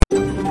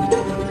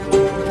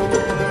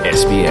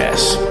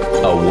SBS,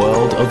 a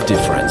world of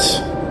difference.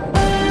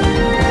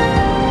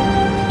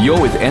 You're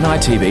with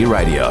NITV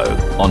Radio,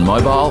 on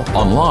mobile,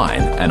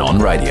 online and on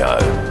radio.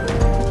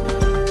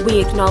 We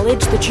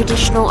acknowledge the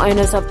traditional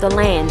owners of the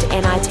land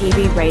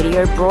NITV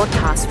Radio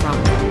broadcasts from,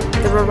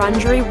 the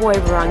Wurundjeri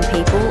Woiwurrung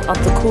people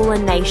of the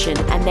Kulin Nation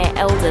and their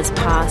elders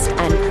past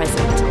and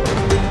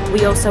present.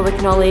 We also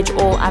acknowledge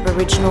all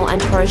Aboriginal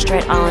and Torres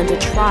Strait Islander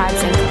tribes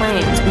and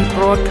clans we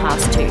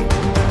broadcast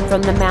to,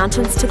 from the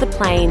mountains to the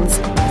plains,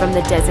 from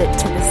the desert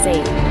to the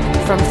sea,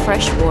 from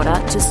fresh water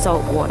to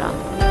salt water.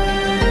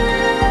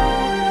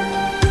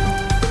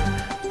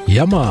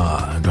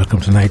 Yama, and welcome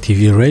to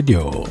NITV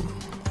Radio.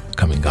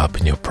 Coming up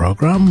in your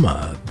program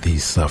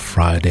this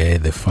Friday,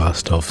 the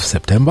 1st of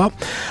September,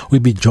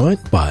 we'll be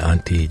joined by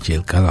Auntie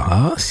Jill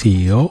Gallagher,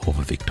 CEO of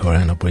a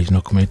Victorian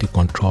Aboriginal Community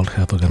Controlled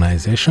Health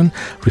Organisation,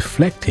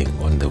 reflecting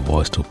on the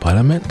voice to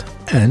Parliament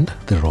and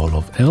the role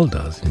of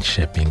elders in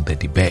shaping the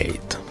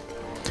debate.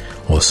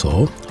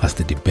 Also, as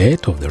the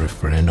debate of the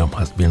referendum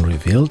has been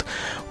revealed,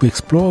 we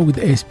explore with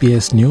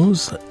SBS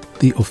News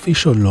the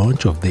official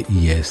launch of the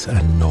Yes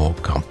and No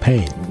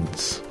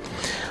campaigns.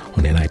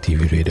 On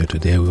NITV Radio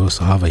today, we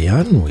also have a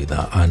yarn with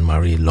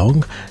Anne-Marie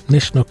Long,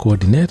 National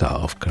Coordinator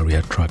of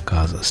Career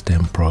Trackers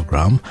STEM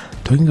program,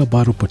 talking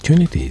about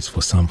opportunities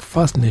for some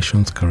First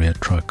Nations career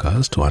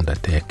trackers to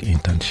undertake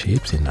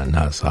internships in a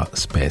NASA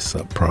space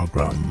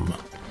program.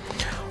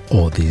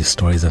 All these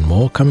stories and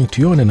more coming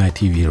to you on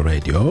NITV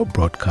Radio,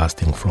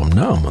 broadcasting from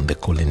now on the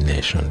Kulin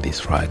Nation this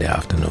Friday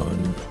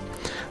afternoon.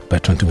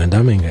 Bertrand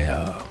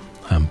Tungandame.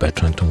 I'm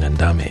Bertrand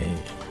Tungandame.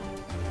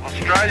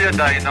 Australia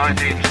Day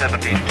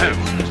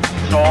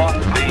 1972 saw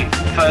the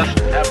first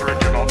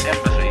Aboriginal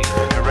embassy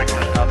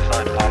erected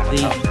outside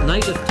Parliament. The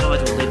native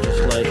title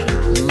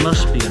legislation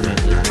must be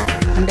amended.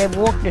 And they've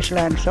walked this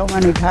land so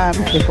many times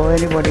before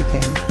anybody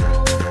came.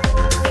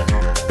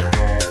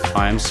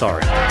 I am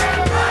sorry.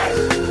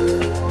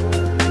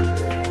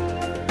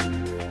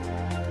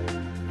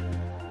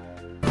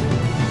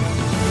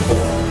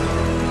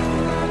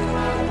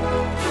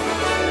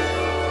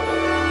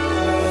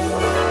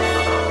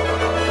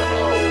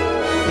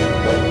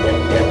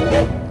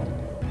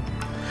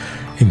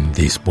 In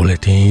this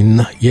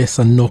bulletin, Yes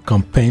and No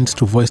campaigns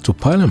to Voice to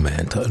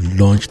Parliament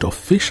launched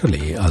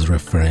officially as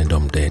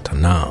referendum date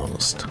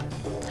announced.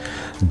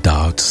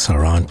 Doubts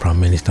surround Prime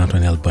Minister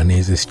Anthony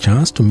Albanese's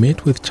chance to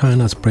meet with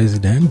China's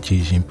President Xi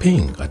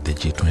Jinping at the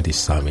G20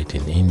 summit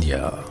in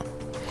India.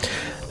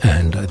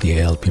 And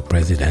the ALP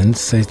President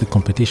says the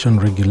competition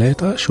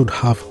regulator should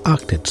have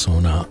acted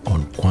sooner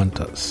on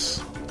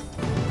Qantas.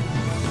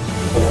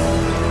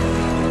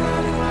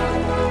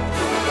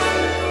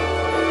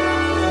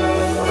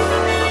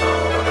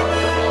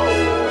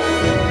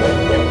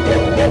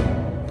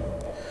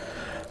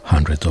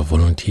 Hundreds of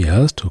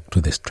volunteers took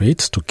to the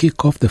streets to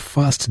kick off the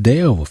first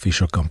day of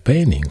official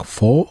campaigning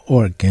for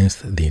or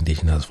against the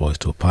Indigenous Voice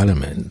to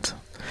Parliament.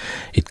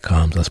 It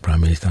comes as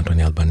Prime Minister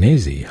Anthony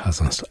Albanese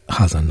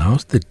has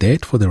announced the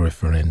date for the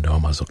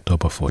referendum as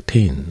October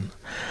 14.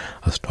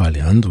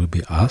 Australians will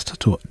be asked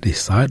to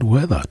decide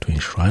whether to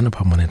enshrine a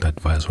permanent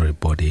advisory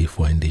body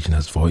for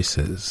Indigenous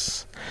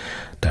voices.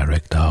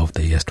 Director of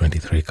the Yes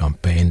 23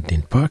 campaign,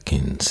 Dean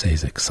Parkin,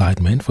 says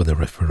excitement for the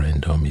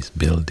referendum is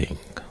building.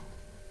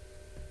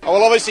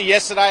 Well, obviously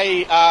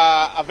yesterday,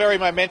 a very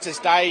momentous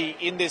day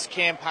in this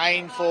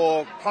campaign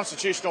for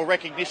constitutional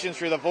recognition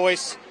through the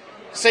voice.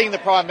 Seeing the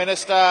Prime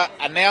Minister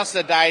announce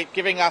the date,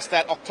 giving us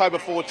that October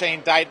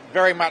 14 date,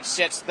 very much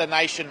sets the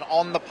nation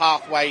on the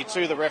pathway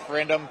to the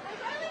referendum.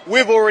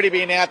 We've already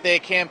been out there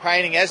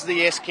campaigning as the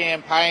Yes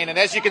campaign, and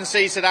as you can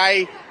see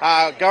today,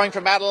 going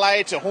from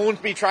Adelaide to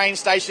Hornsby train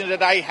station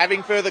today,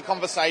 having further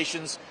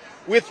conversations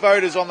with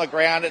voters on the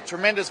ground. A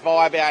tremendous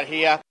vibe out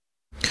here.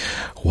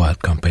 While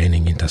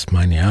campaigning in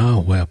Tasmania,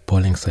 where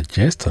polling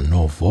suggests a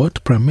no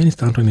vote, Prime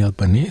Minister Anthony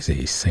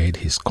Albanese said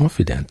he's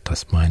confident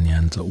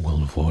Tasmanians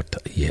will vote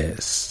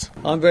yes.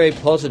 I'm very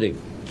positive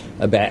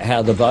about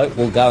how the vote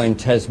will go in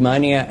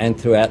Tasmania and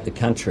throughout the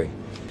country.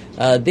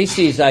 This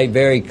is a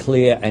very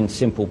clear and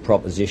simple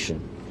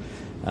proposition.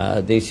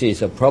 This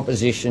is a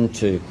proposition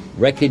to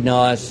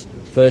recognise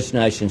First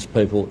Nations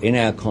people in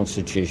our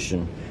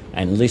Constitution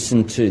and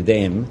listen to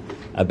them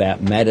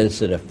about matters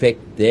that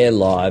affect their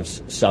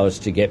lives so as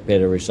to get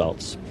better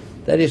results.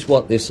 That is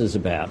what this is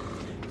about.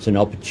 It's an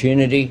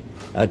opportunity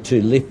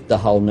to lift the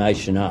whole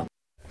nation up.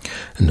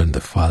 And on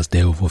the first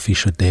day of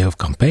official day of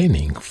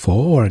campaigning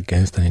for or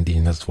against an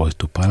Indigenous Voice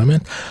to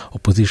Parliament,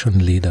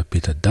 opposition leader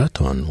Peter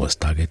Dutton was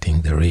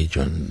targeting the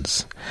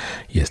regions.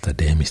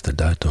 Yesterday, Mr.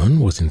 Dutton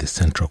was in the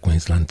central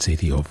Queensland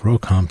city of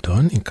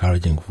Rockhampton,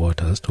 encouraging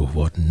voters to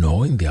vote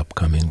no in the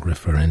upcoming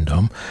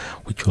referendum,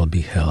 which will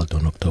be held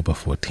on October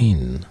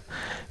 14.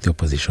 The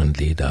opposition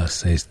leader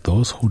says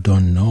those who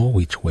don't know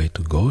which way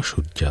to go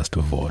should just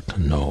vote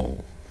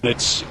no.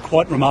 It's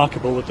quite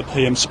remarkable that the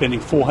PM's spending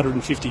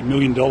 $450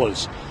 million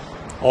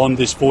on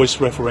this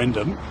voice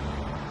referendum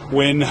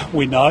when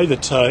we know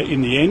that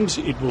in the end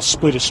it will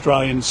split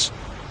Australians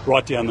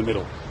right down the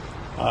middle.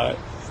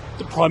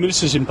 The Prime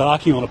Minister's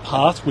embarking on a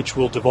path which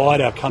will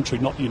divide our country,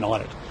 not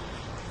unite it.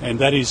 and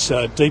that is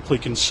deeply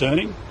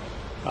concerning.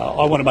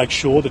 I want to make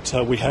sure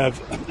that we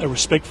have a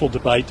respectful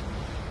debate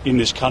in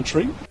this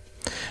country.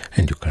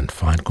 And you can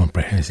find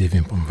comprehensive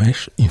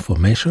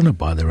information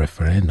about the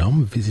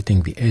referendum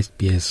visiting the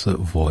SBS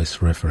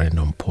Voice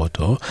Referendum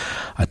portal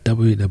at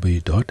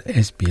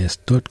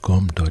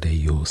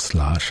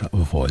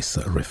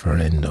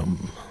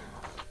www.sbs.com.au/voice-referendum.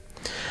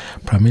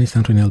 Prime Minister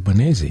Anthony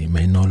Albanese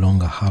may no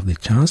longer have the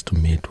chance to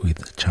meet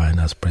with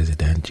China's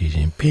President Xi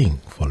Jinping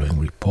following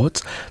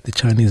reports the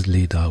Chinese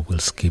leader will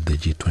skip the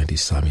G20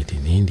 summit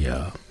in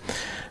India.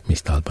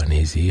 Mr.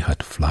 Albanese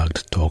had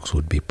flagged talks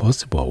would be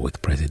possible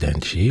with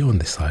President Xi on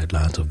the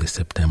sidelines of the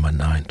September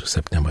 9 to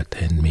September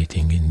 10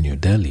 meeting in New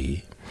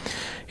Delhi.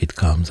 It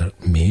comes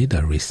amid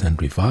a recent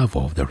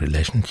revival of the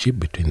relationship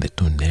between the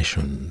two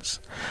nations.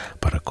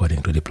 But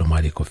according to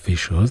diplomatic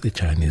officials, the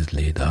Chinese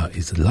leader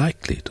is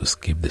likely to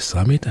skip the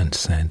summit and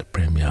send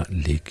Premier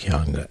Li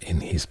Qiang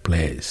in his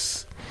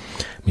place.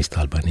 Mr.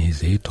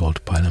 Albanese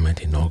told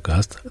Parliament in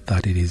August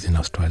that it is in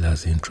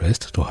Australia's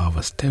interest to have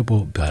a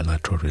stable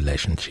bilateral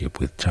relationship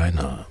with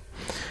China.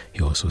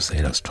 He also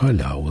said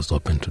Australia was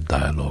open to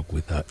dialogue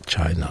with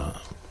China.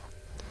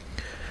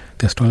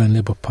 The Australian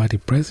Labor Party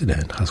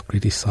president has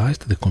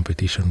criticised the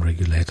competition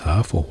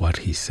regulator for what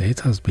he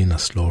says has been a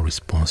slow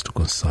response to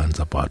concerns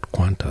about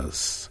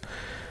Qantas.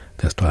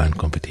 The Australian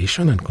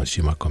Competition and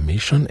Consumer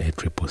Commission,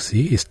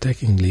 ACCC, is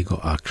taking legal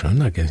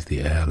action against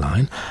the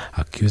airline,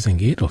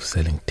 accusing it of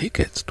selling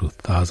tickets to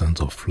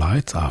thousands of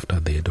flights after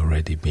they had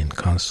already been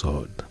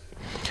cancelled.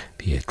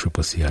 The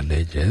ACCC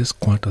alleges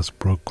Qantas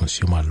broke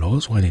consumer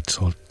laws when it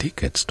sold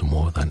tickets to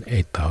more than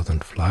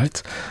 8,000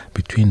 flights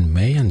between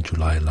May and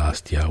July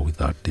last year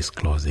without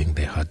disclosing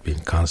they had been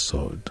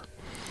cancelled.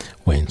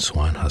 Wayne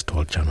Swan has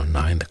told Channel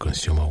 9 the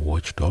consumer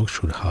watchdog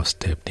should have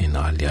stepped in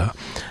earlier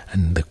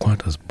and the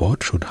Qantas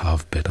board should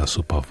have better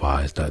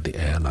supervised the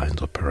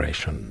airline's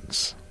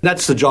operations.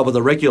 That's the job of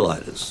the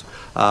regulators.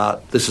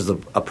 This is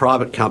a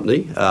private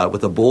company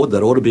with a board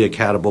that ought to be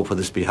accountable for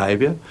this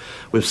behaviour.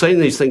 We've seen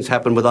these things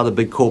happen with other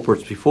big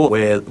corporates before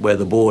where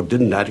the board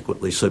didn't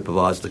adequately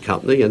supervise the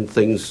company and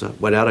things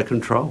went out of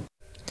control.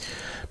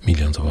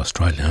 Millions of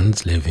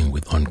Australians living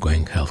with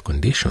ongoing health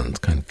conditions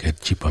can get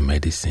cheaper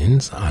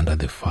medicines under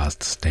the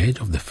first stage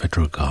of the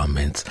federal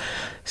government's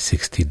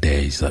 60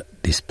 days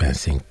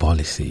dispensing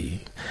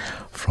policy.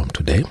 From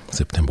today,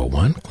 September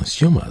 1,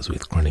 consumers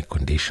with chronic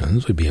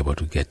conditions will be able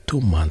to get 2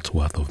 months'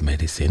 worth of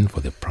medicine for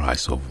the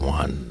price of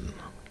one.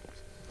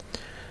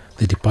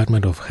 The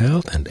Department of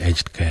Health and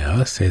Aged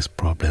Care says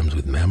problems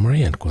with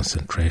memory and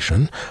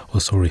concentration,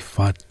 also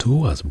referred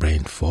to as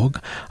brain fog,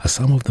 are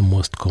some of the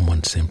most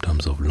common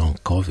symptoms of long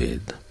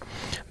COVID.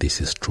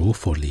 This is true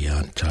for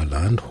Leanne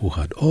Charland, who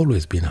had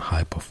always been a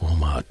high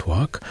performer at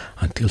work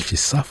until she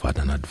suffered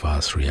an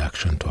adverse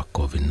reaction to a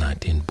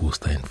COVID-19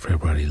 booster in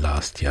February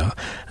last year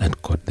and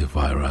caught the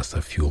virus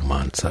a few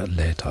months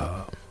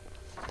later.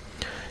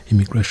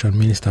 Immigration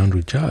Minister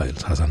Andrew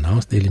Giles has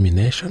announced the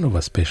elimination of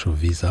a special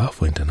visa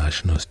for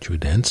international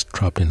students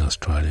trapped in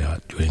Australia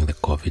during the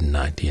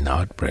COVID-19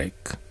 outbreak.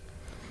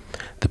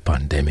 The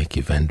pandemic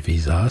event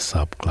visa,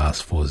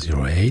 subclass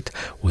 408,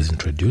 was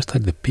introduced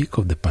at the peak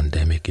of the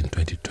pandemic in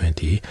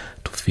 2020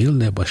 to fill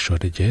labour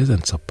shortages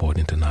and support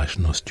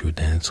international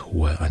students who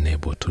were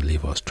unable to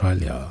leave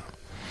Australia.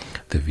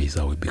 The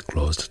visa will be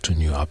closed to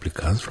new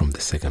applicants from the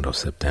 2nd of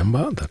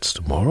September, that's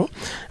tomorrow,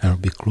 and will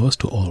be closed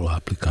to all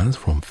applicants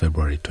from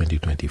February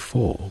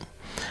 2024.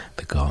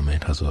 The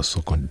government has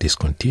also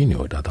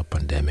discontinued other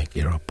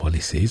pandemic-era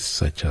policies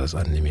such as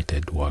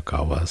unlimited work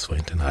hours for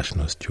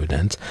international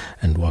students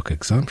and work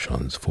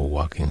exemptions for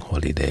working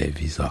holiday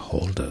visa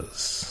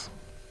holders.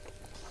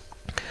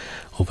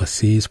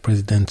 Overseas,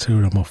 President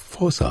Cyril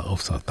Ramaphosa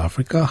of South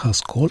Africa has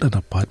called an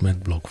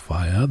apartment block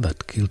fire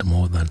that killed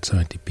more than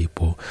 70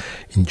 people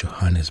in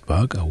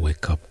Johannesburg a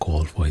wake-up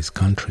call for his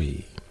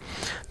country.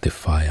 The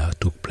fire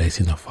took place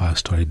in a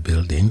 5-story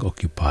building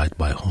occupied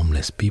by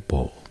homeless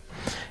people.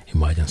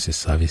 Emergency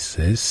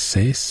services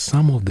say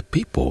some of the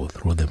people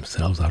threw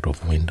themselves out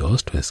of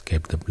windows to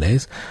escape the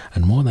blaze,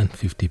 and more than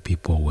 50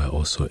 people were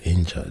also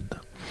injured.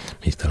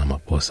 Mr.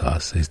 Ramaphosa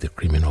says that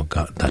criminal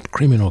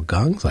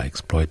gangs are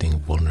exploiting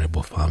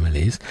vulnerable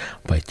families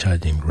by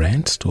charging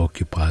rents to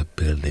occupy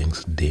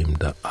buildings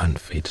deemed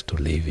unfit to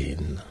live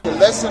in. The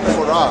lesson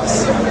for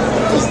us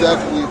is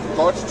that we've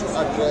got to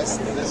address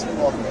this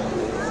problem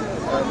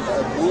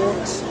and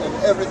root and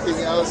everything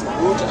else,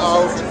 root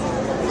out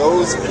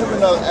those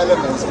criminal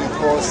elements,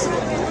 because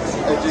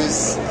it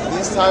is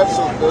these types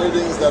of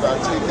buildings that are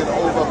taken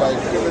over by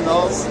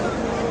criminals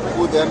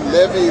who then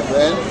levy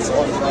rents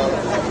on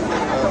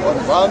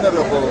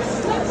vulnerable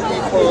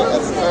people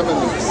and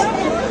families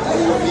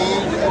who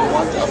need and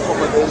want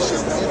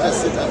accommodation in a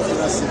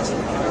city.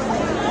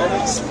 And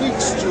it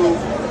speaks to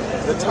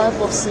the type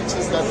of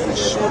cities that we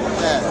should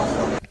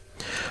have.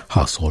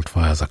 Household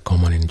fires are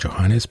common in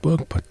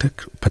Johannesburg,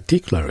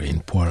 particularly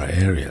in poorer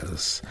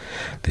areas.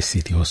 The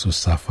city also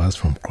suffers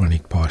from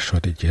chronic power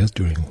shortages,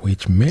 during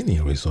which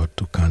many resort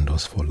to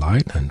candles for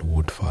light and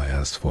wood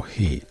fires for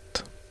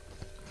heat.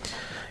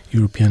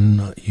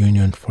 European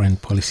Union Foreign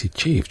Policy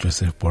Chief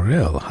Joseph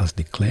Borrell has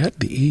declared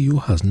the EU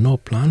has no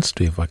plans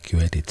to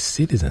evacuate its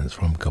citizens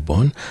from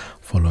Gabon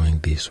following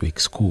this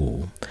week's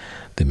coup.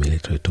 The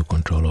military took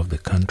control of the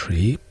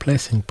country,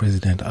 placing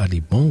President Ali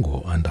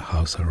Bongo under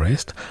house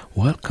arrest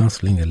while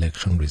cancelling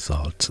election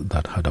results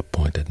that had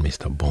appointed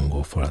Mr.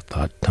 Bongo for a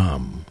third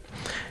term.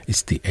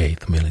 It's the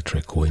 8th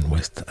military coup in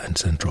West and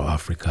Central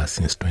Africa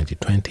since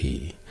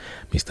 2020.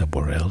 Mr.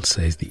 Borrell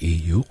says the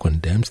EU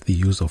condemns the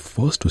use of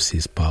force to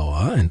seize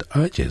power and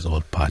urges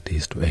all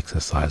parties to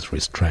exercise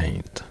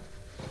restraint.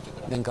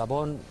 In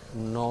Gabon,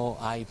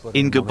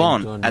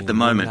 at the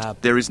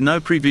moment, there is no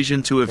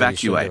provision to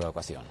evacuate.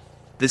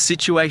 The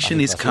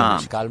situation is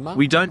calm.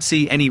 We don't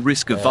see any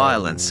risk of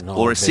violence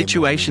or a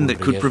situation that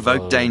could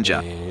provoke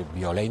danger.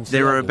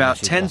 There are about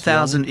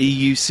 10,000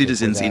 EU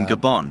citizens in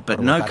Gabon, but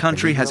no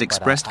country has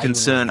expressed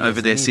concern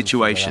over their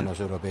situation.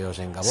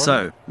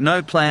 So,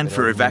 no plan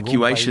for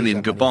evacuation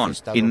in Gabon.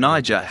 In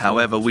Niger,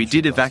 however, we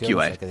did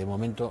evacuate.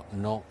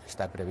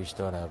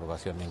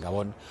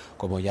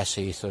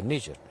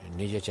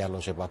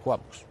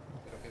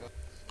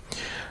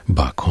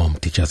 Back home,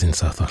 teachers in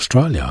South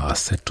Australia are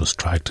set to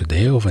strike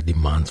today over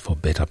demands for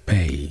better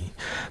pay.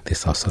 The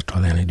South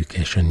Australian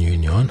Education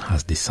Union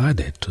has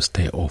decided to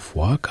stay off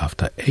work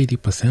after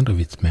 80%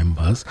 of its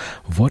members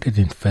voted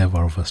in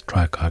favour of a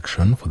strike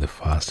action for the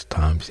first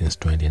time since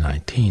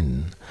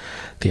 2019.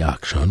 The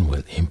action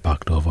will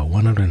impact over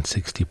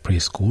 160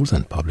 preschools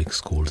and public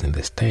schools in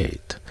the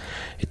state.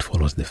 It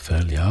follows the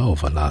failure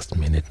of a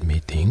last-minute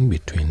meeting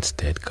between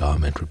state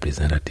government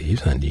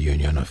representatives and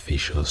union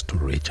officials to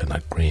reach an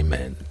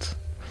agreement.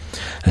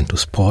 And to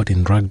sport,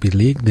 in rugby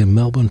league, the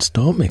Melbourne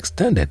Storm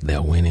extended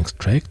their winning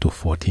streak to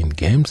 14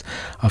 games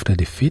after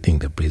defeating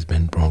the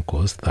Brisbane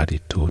Broncos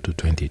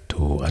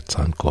 32-22 at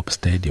Suncorp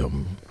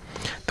Stadium.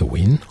 The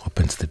win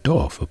opens the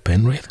door for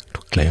Penrith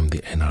to claim the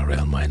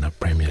NRL Minor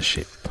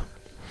Premiership.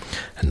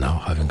 And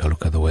now having a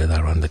look at the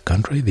weather around the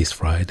country this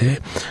Friday.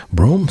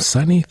 Broome,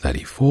 sunny,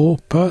 34.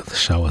 Perth,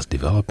 showers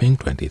developing,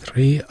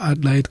 23.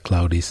 Adelaide,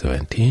 cloudy,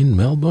 17.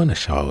 Melbourne, a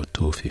shower,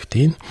 2,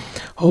 15.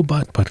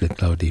 Hobart, partly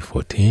cloudy,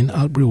 14.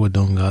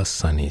 Albury-Wodonga,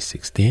 sunny,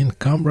 16.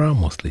 Canberra,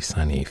 mostly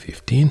sunny,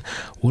 15.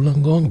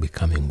 Wollongong,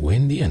 becoming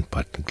windy and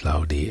partly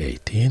cloudy,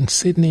 18.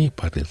 Sydney,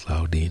 partly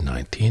cloudy,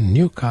 19.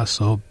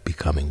 Newcastle,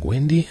 becoming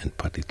windy and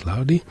partly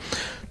cloudy,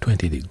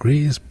 20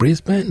 degrees.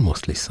 Brisbane,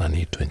 mostly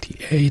sunny,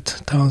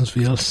 28.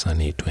 Townsville,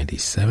 sunny,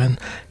 27.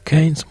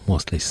 Cairns,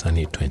 mostly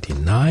sunny,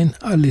 29.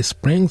 Alice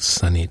Springs,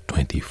 sunny,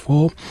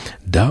 24.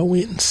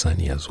 Darwin,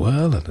 sunny as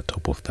well, at the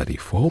top of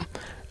 34.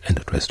 And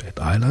the Torres Strait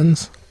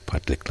Islands,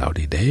 partly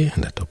cloudy day,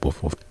 and a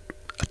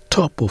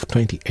top of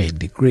 28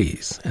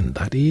 degrees. And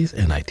that is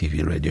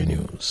NITV Radio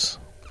News.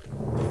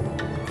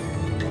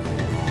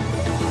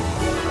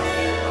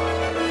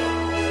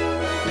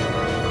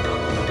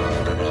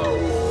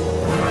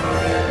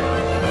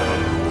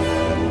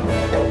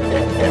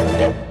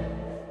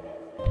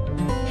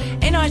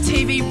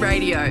 NITV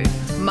Radio,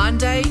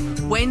 Monday,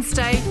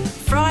 Wednesday,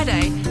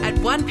 Friday at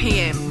 1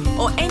 p.m.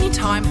 or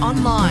anytime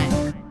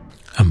online.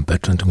 I'm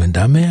Bertrand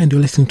Tungandame and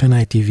you're listening to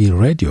NITV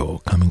Radio,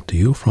 coming to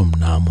you from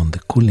Nam on the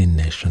Kulin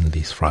Nation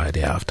this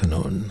Friday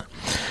afternoon.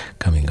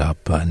 Coming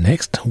up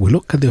next, we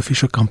look at the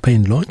official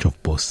campaign launch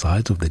of both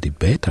sides of the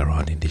debate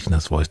around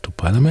Indigenous Voice to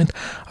Parliament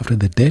after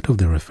the date of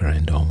the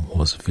referendum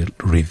was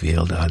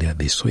revealed earlier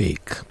this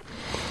week.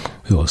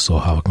 We also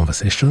have a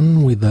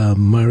conversation with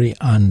Mary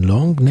Ann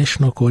Long,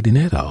 National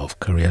Coordinator of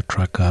Career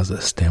Trackers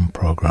STEM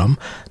program,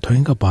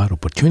 talking about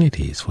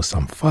opportunities for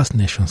some First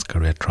Nations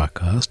career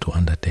trackers to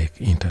undertake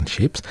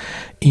internships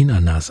in a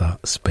NASA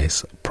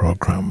space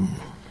program.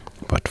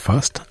 But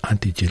first,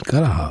 Auntie Jill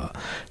Gallagher,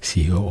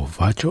 CEO of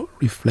Virtual,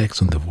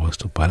 reflects on the Voice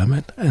to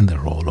Parliament and the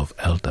role of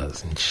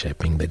elders in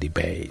shaping the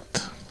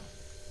debate.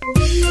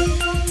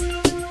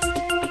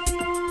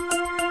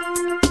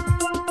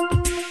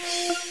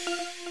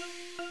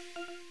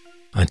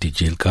 Auntie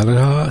Jill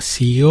Gallagher,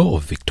 CEO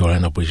of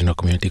Victorian Aboriginal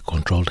Community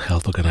Controlled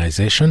Health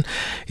Organisation,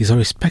 is a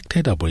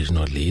respected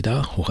Aboriginal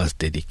leader who has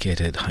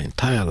dedicated her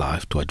entire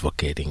life to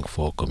advocating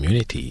for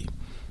community.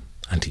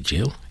 Auntie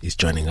Jill is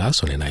joining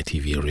us on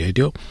NITV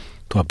Radio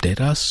to update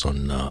us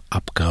on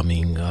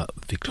upcoming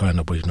Victorian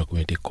Aboriginal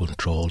Community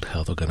Controlled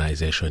Health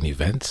Organisation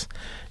events,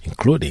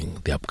 including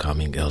the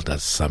upcoming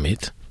Elders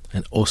Summit,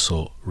 and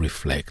also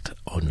reflect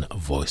on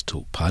Voice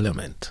to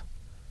Parliament.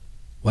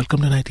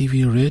 Welcome to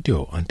NITV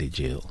Radio, Auntie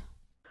Jill.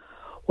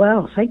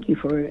 Well, thank you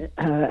for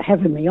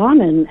having me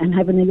on and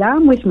having a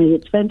yarn with me.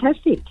 It's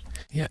fantastic.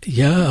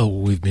 Yeah,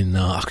 we've been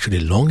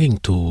actually longing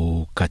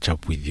to catch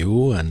up with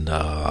you and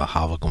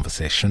have a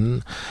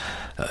conversation.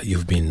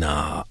 You've been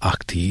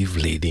active,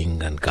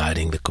 leading and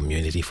guiding the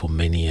community for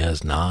many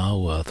years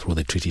now through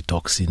the treaty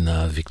talks in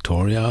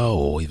Victoria,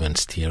 or even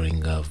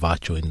steering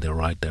Virtual in the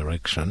right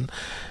direction.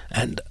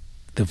 And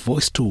the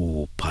Voice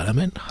to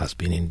Parliament has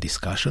been in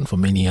discussion for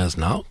many years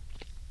now.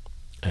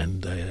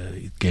 And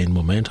it gained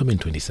momentum in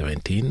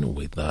 2017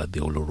 with the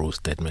Uluru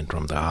Statement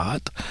from the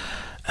Heart.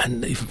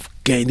 And it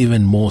gained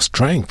even more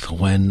strength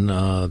when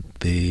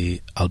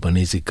the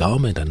Albanese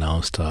government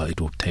announced it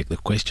would take the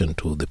question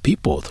to the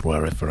people through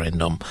a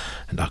referendum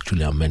and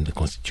actually amend the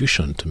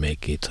constitution to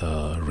make it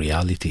a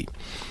reality.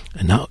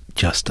 And now,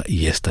 just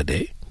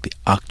yesterday, the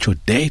actual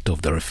date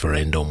of the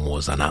referendum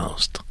was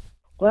announced.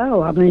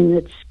 Well, I mean,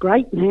 it's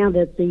great now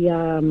that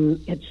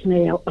it's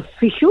now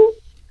official.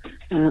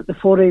 The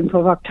 14th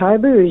of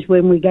October is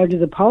when we go to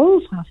the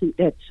polls. I think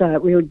that's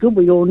really good.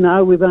 We all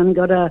know we've only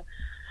got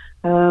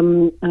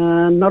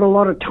not a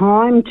lot of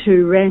time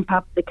to ramp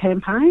up the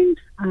campaign.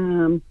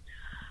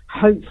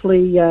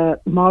 Hopefully,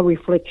 my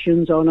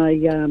reflections on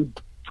an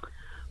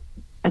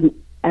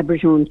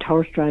Aboriginal and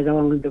Torres Strait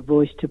Islander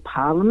voice to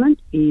Parliament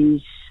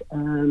is,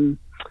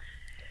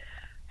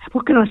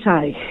 what can I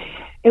say?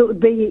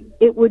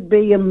 It would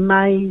be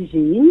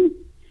amazing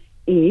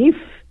if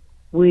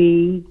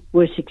we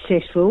were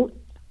successful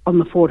on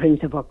the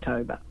 14th of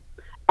October.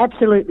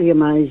 Absolutely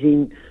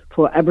amazing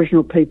for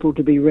Aboriginal people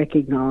to be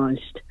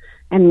recognised,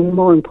 and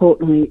more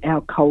importantly,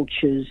 our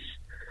cultures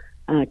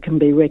can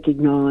be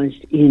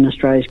recognised in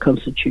Australia's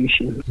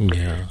Constitution.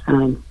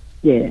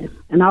 Yeah.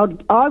 And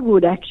I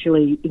would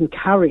actually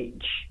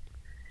encourage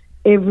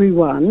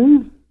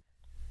everyone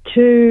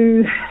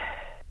to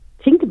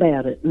think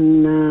about it.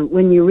 And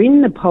when you're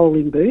in the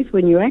polling booth,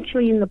 when you're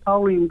actually in the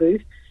polling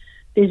booth,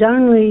 there's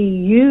only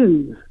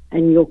you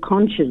and your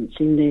conscience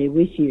in there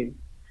with you.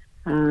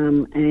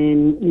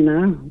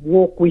 And,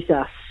 walk with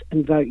us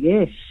and vote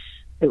yes.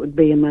 It would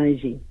be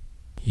amazing.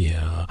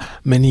 Yeah,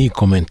 many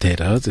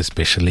commentators,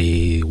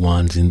 especially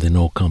ones in the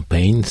No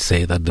campaign,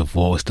 say that the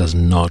voice does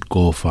not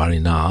go far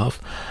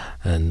enough.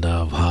 And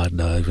I've heard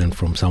even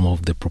from some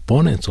of the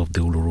proponents of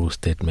the Uluru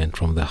Statement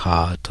from the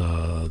Heart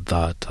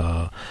that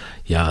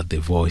the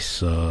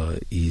voice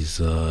is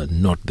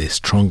not the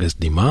strongest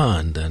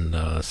demand,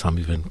 and some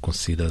even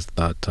considers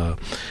that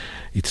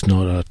it's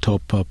not a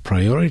top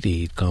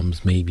priority. It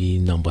comes maybe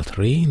number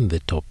 3 in the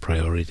top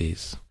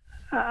priorities.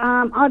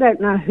 I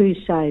don't know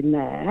who's saying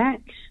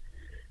that.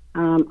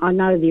 I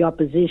know the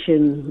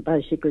opposition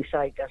basically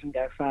say it doesn't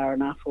go far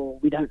enough or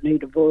we don't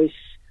need a voice.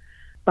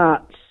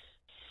 But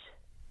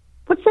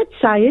what's that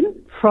saying?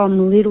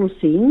 From little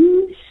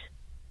things,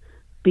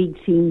 big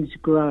things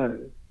grow.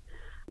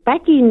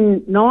 Back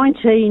in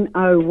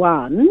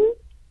 1901,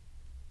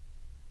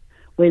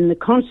 when the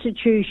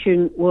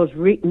Constitution was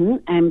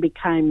written and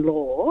became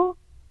law,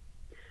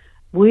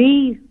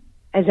 we,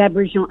 as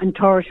Aboriginal and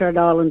Torres Strait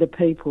Islander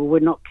people, were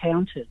not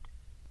counted.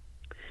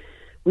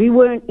 We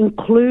weren't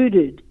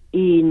included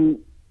in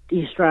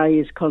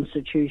Australia's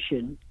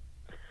Constitution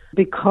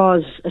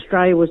because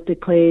Australia was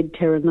declared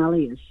terra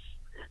nullius.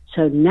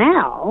 So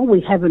now we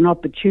have an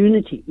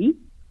opportunity.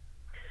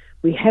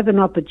 We have an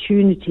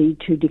opportunity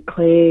to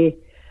declare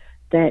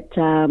that,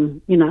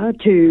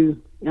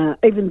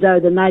 even though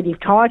the native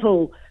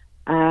title,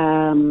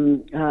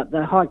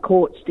 the High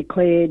Court's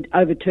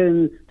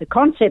overturned the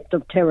concept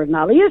of terra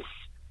nullius,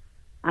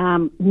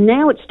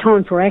 now it's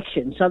time for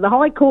action. So the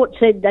High Court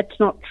said that's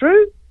not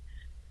true.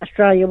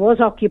 Australia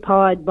was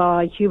occupied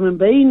by human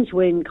beings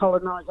when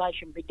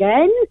colonisation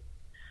began.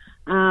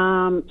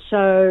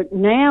 So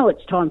now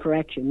it's time for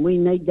action. We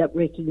need that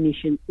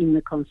recognition in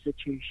the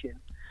Constitution.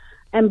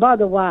 And by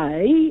the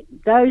way,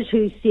 those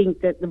who think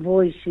that the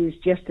voice is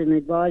just an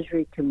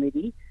advisory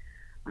committee,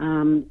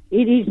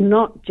 it is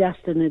not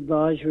just an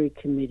advisory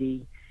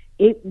committee.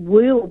 It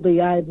will be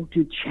able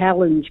to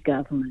challenge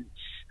governments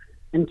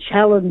and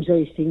challenge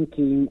their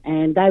thinking,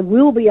 and they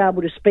will be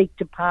able to speak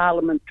to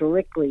Parliament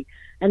directly.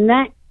 And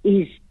that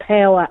is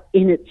power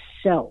in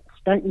itself,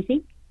 don't you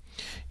think?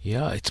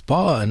 Yeah, it's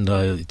power, and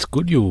it's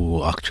good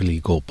you actually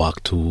go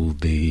back to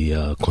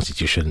the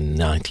Constitution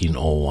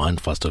 1901,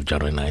 1st of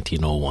January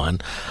 1901,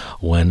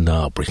 when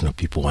Aboriginal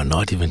people were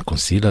not even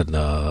considered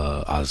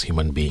as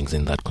human beings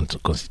in that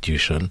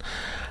Constitution.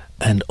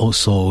 And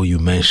also you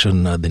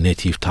mentioned the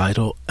native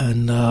title,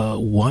 and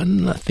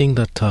one thing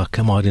that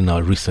came out in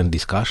our recent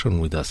discussion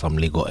with some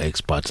legal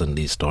experts and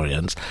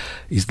historians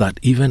is that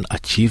even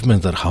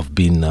achievements that have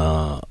been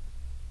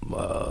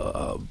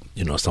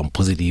some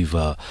positive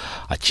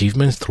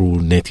achievements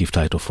through native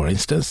title, for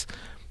instance,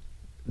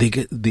 they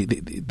get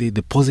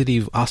the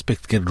positive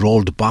aspects get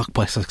rolled back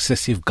by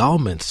successive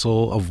governments.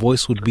 So a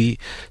voice would be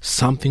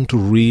something to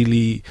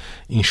really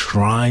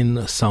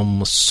enshrine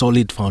some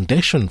solid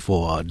foundation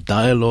for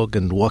dialogue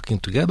and working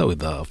together with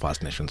the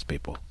First Nations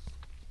people.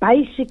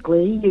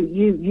 Basically,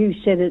 you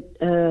said it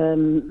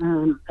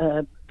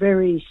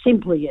very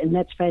simply, and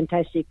that's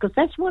fantastic, because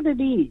that's what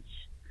it is.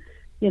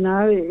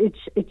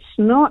 It's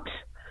not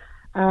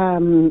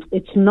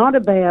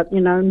about,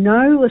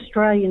 no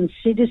Australian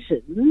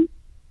citizen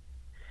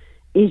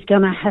is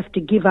going to have to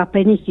give up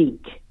anything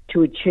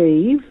to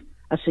achieve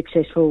a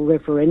successful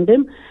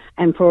referendum,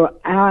 and for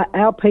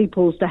our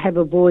peoples to have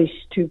a voice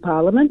to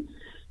Parliament.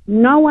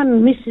 No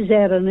one misses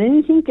out on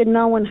anything, and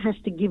no one has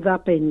to give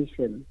up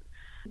anything.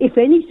 If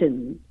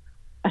anything,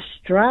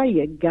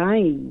 Australia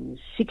gains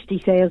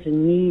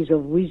 60,000 years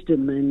of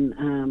wisdom.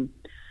 And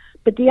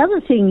but the other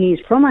thing is,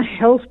 from a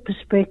health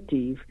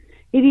perspective,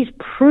 It is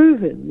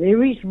proven.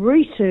 There is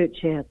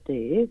research out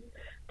there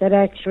that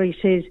actually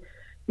says,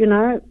 when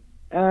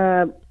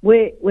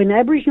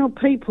Aboriginal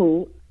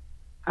people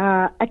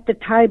are at the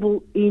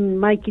table in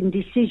making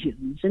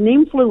decisions and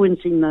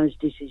influencing those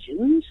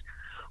decisions,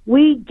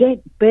 we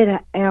get better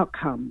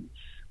outcomes.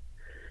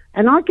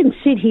 And I can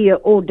sit here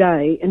all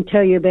day and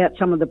tell you about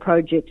some of the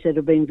projects that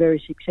have been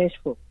very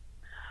successful.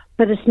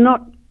 But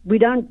we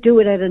don't do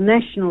it at a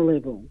national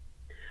level.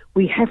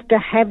 We have to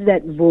have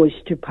that voice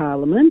to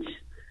Parliament,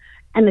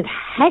 and it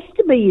has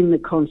to be in the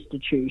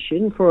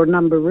Constitution for a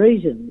number of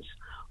reasons.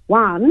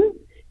 One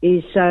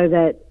is so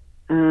that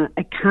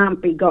it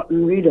can't be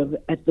gotten rid of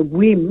at the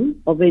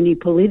whim of any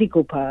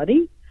political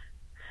party.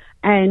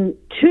 And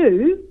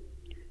two,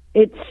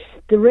 it's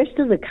the rest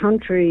of the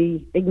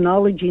country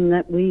acknowledging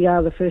that we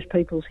are the first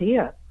peoples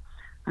here,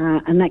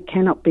 and that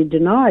cannot be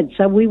denied.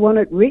 So we want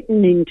it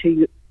written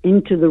into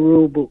the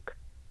rule book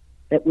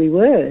that we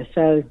were.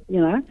 So,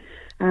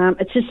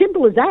 it's as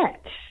simple as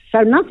that.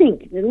 So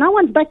no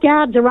one's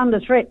backyards are under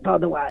threat, by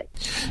the way.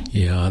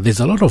 Yeah, there's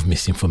a lot of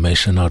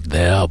misinformation out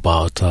there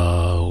about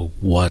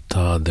what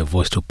the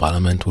Voice to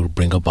Parliament will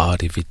bring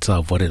about if it's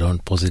voted on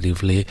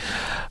positively,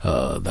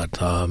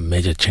 that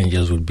major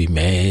changes will be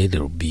made.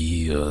 There will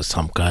be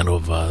some kind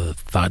of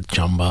third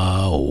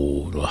chamber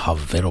or have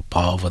veto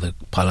power over the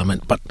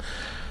Parliament. But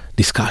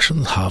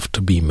discussions have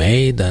to be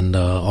made, and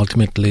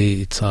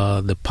ultimately it's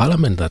the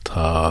Parliament that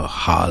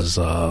has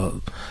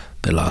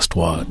the last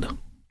word.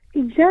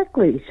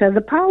 Exactly. So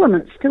the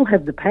Parliament still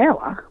have the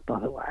power, by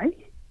the way.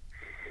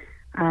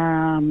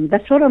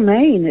 That's what I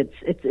mean.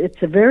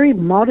 It's a very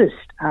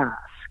modest ask.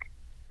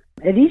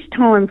 It is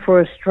time for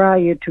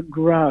Australia to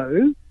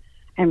grow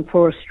and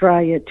for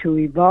Australia to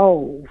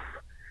evolve.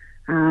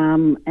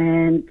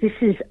 And this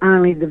is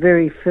only the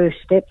very first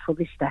step for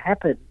this to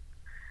happen.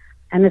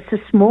 And it's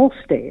a small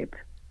step,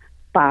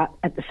 but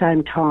at the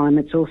same time,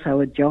 it's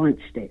also a giant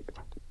step.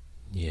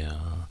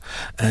 Yeah.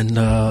 And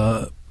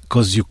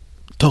because you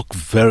talk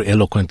very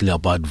eloquently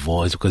about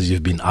voice, because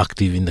you've been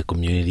active in the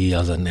community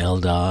as an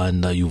elder,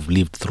 and you've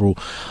lived through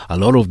a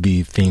lot of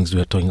the things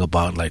we're talking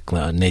about, like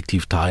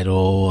native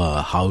title,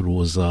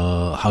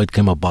 how it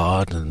came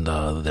about, and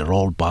the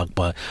rollback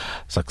by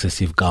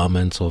successive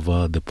governments of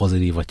the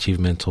positive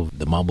achievements of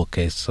the Marble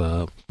case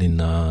in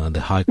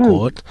the High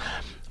Court.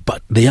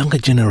 But the younger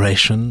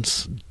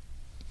generations,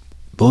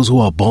 those who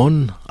are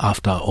born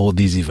after all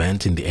these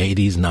events in the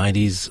 80s,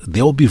 90s,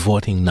 they'll be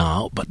voting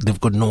now, but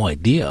they've got no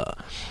idea.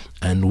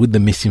 And with the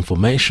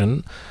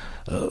misinformation,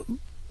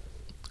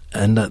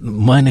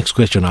 my next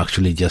question,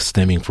 actually just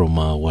stemming from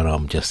what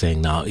I'm just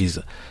saying now, is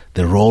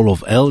the role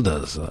of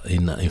elders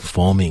in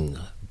informing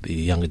the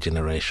younger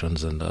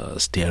generations and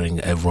steering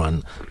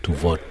everyone to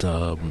vote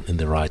in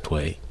the right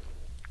way.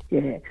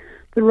 Yeah,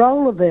 the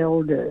role of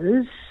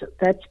elders,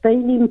 that's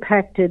been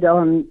impacted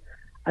on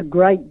a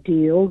great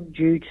deal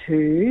due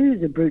to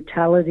the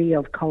brutality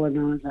of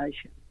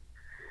colonisation.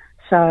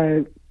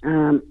 So,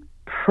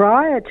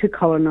 prior to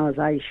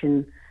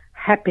colonisation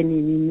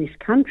happening in this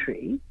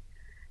country,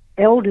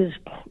 elders,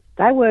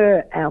 they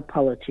were our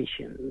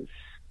politicians.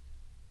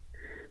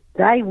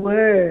 They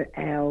were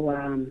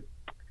our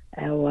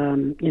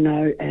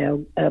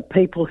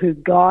people who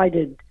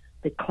guided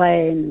the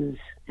clans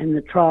and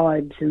the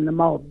tribes and the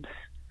mobs.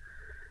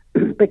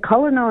 But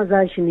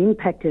colonisation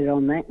impacted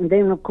on that, and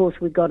then of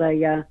course we got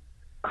a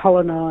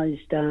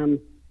colonised,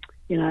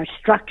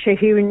 structure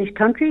here in this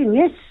country. And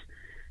yes,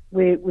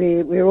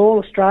 we're all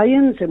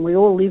Australians and we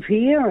all live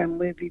here and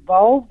we've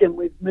evolved and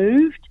we've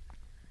moved,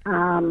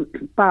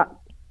 but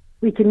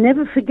we can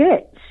never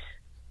forget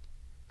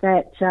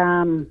that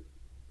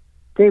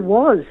there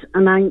was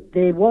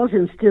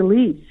and still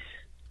is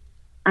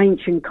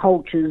ancient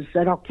cultures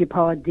that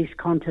occupied this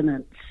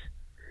continent,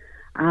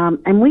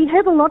 and we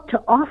have a lot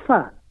to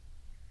offer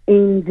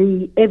in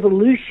the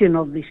evolution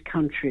of this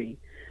country.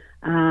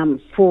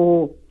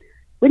 For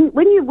when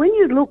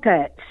you look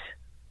at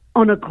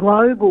on a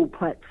global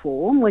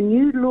platform, when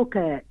you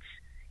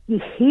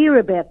hear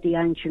about the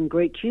ancient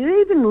Greeks,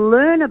 you even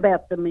learn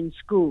about them in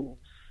schools,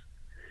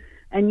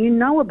 and you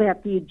know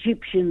about the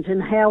Egyptians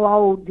and how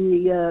old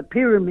the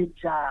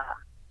pyramids are.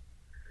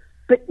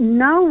 But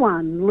no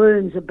one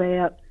learns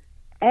about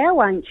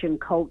our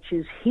ancient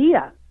cultures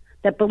here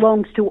that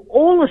belongs to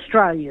all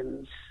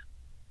Australians.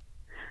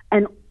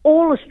 And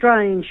all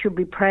Australians should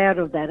be proud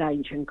of that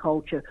ancient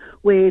culture,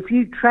 where if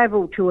you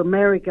travel to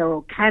America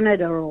or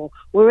Canada or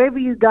wherever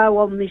you go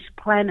on this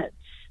planet,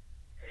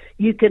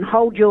 you can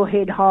hold your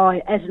head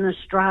high as an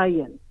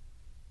Australian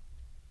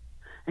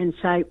and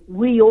say,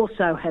 we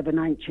also have an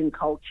ancient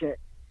culture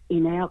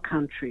in our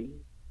country.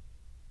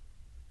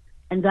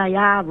 And they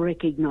are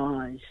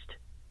recognised.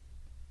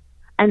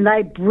 And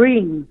they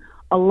bring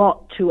a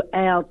lot to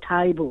our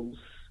tables.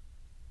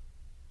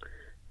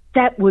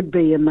 That would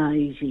be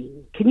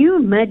amazing. Can you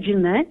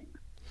imagine that?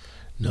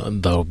 No,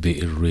 that would be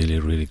really,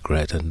 really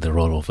great. And the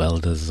role of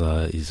elders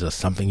is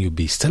something you'll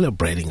be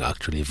celebrating,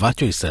 actually,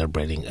 virtually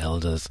celebrating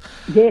elders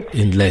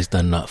in less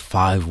than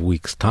 5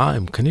 weeks'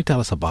 time. Can you tell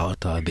us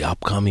about the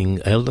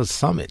upcoming Elders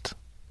Summit?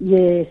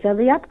 Yeah, so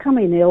the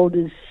upcoming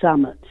Elders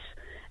Summits,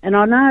 and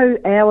I know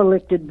our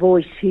elected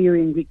voice here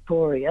in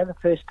Victoria, the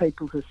First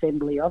People's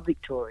Assembly of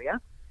Victoria,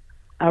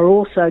 are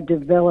also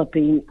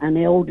developing an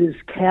Elders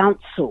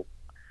Council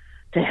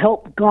to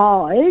help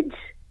guide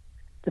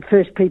the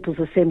First People's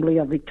Assembly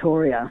of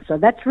Victoria. So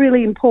that's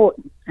really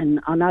important,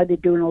 and I know they're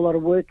doing a lot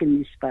of work in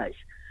this space.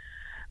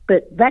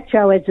 But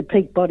VACCHO as a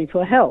peak body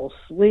for health,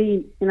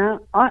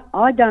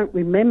 I don't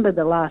remember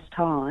the last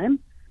time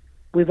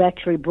we've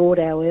actually brought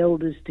our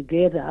elders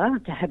together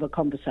to have a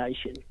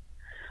conversation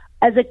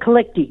as a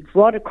collective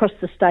right across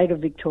the state of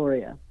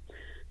Victoria.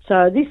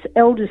 So this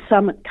Elders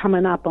Summit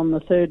coming up on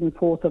the 3rd and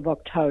 4th of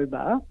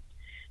October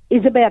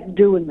is about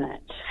doing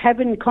that,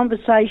 having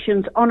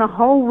conversations on a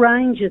whole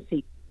range of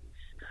things,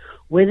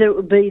 whether it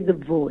would be the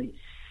voice,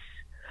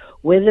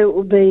 whether it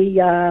would be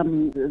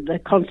the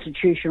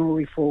constitutional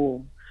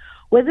reform,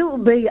 whether it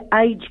would be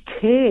aged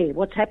care,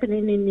 what's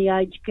happening in the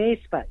aged care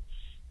space.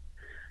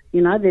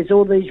 You know, there's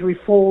all these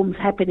reforms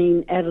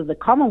happening out of the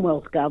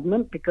Commonwealth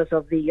government because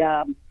of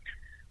the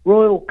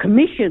Royal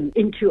Commission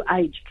into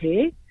aged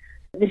care.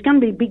 There's going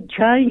to be big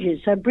changes.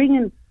 So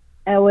bringing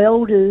our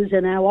elders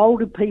and our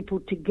older people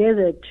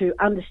together to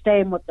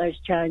understand what those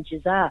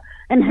changes are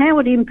and how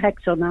it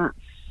impacts on us.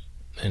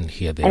 And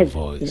hear their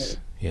voice.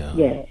 Yeah.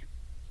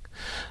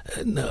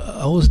 And,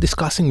 I was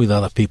discussing with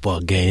other people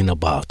again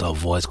about our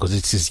voice because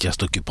it is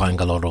just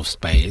occupying a lot of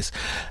space.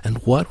 And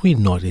what we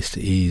noticed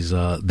is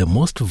the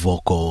most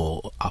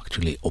vocal,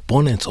 actually,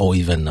 opponents or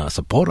even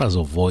supporters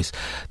of voice,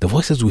 the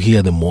voices we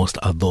hear the most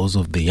are those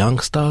of the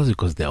youngsters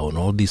because they're on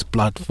all these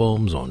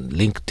platforms, on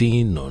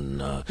LinkedIn,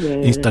 on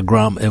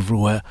Instagram,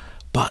 everywhere.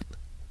 But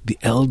the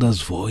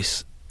elders'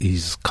 voice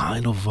is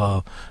kind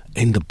of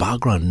in the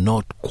background,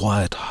 not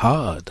quite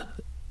heard.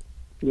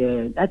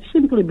 Yeah, that's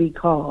simply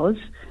because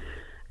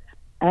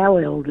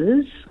our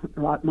elders,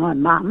 like my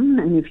mum,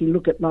 and if you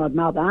look at my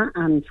mother,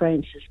 Anne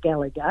Frances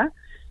Gallagher,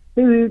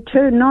 who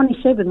turned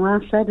 97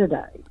 last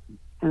Saturday,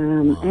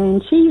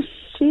 and she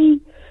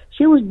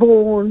was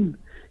born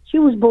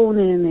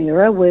in an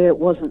era where it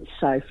wasn't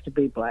safe to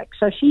be black.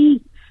 So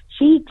she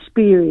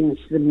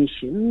experienced the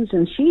missions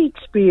and she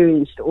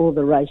experienced all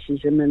the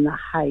racism and the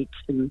hate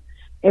and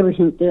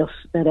everything else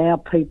that our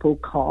people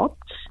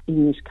copped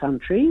in this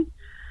country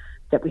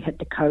that we had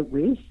to cope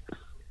with.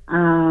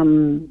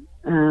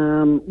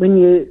 When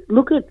you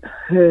look at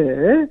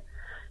her,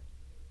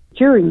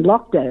 during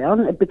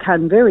lockdown, it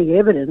became very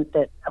evident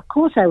that, of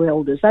course, our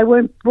elders, they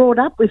weren't brought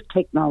up with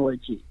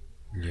technology.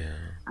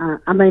 Yeah.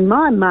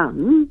 My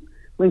mum,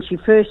 when she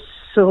first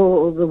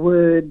saw the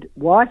word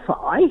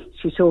Wi-Fi,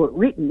 she saw it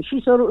written,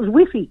 she thought it was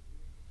Wi-Fi.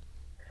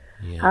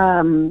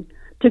 Yeah.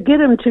 To get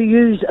them to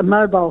use a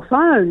mobile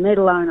phone, let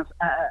alone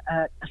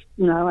a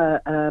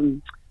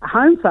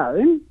home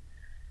phone,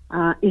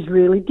 is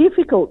really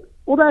difficult.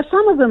 Although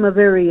some of them are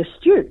very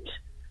astute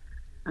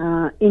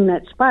in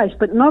that space,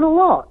 but not a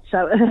lot.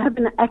 So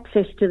having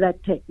access to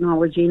that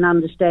technology and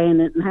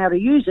understand it and how to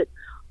use it,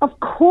 of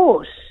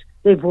course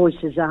their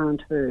voices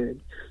aren't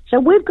heard. So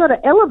we've got to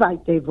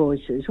elevate their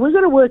voices. We've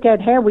got to work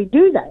out how we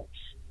do that.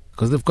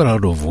 Because they've got a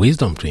lot of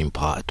wisdom to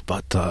impart,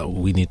 but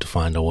we need to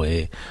find a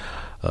way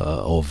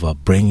of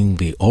bringing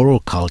the oral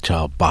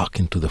culture back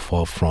into the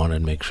forefront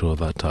and make sure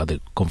that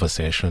the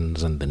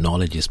conversations and the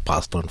knowledge is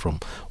passed on from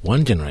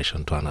one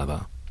generation to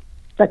another.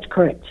 That's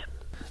correct.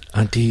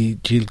 Auntie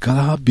Jill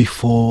Gallagher,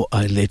 before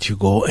I let you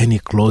go, any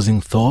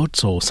closing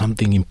thoughts or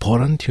something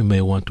important you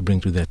may want to bring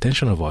to the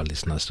attention of our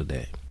listeners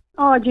today?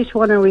 I just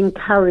want to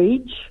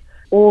encourage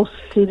all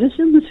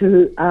citizens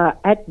who are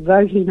at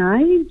voting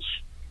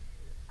age,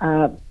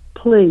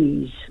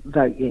 please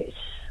vote yes.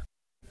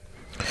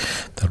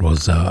 That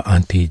was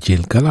Auntie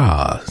Jill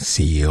Gallagher,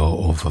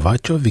 CEO of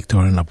VACCHO,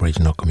 Victorian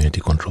Aboriginal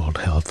Community Controlled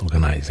Health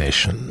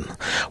Organisation.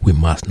 We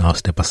must now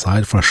step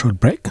aside for a short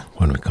break.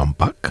 When we come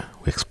back,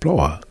 we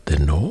explore the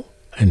No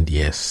and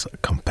Yes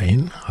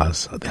campaign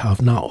as they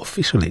have now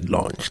officially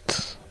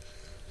launched.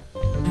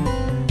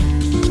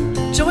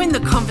 Join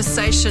the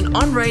conversation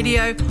on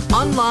radio,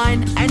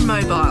 online and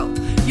mobile.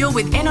 You're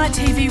with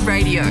NITV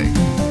Radio.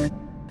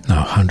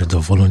 Now, hundreds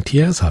of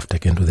volunteers have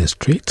taken to the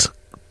streets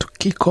to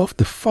kick off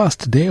the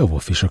first day of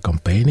official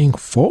campaigning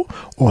for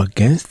or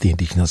against the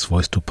Indigenous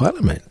Voice to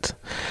Parliament.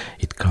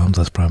 It comes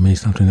as Prime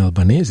Minister Anthony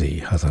Albanese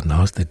has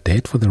announced the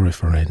date for the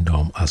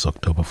referendum as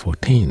October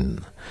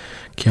 14.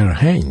 Kiara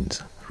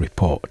Haynes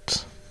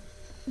reports.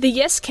 The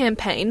Yes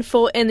campaign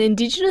for an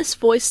Indigenous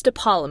voice to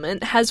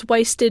Parliament has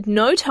wasted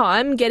no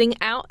time getting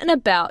out and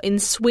about in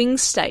swing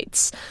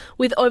states,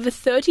 with over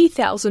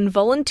 30,000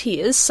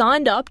 volunteers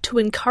signed up to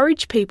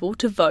encourage people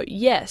to vote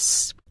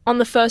yes. On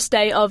the first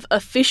day of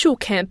official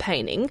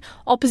campaigning,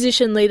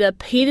 Opposition leader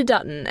Peter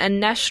Dutton and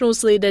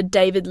Nationals leader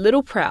David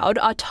Littleproud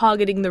are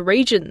targeting the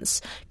regions,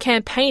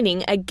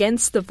 campaigning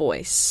against the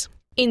voice.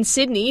 In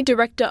Sydney,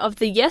 director of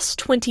the Yes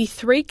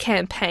 23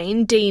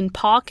 campaign, Dean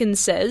Parkin,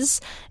 says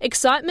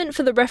excitement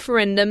for the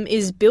referendum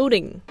is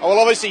building. Well,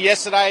 obviously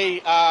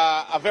yesterday,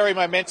 a very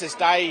momentous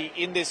day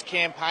in this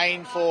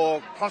campaign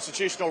for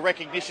constitutional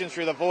recognition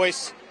through the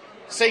voice,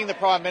 seeing the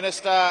Prime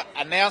Minister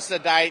announce the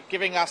date,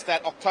 giving us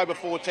that October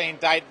 14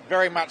 date,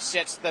 very much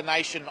sets the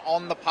nation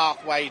on the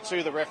pathway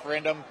to the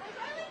referendum.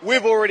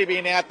 We've already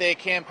been out there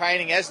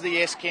campaigning as the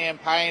Yes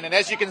campaign, and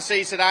as you can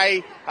see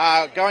today,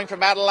 going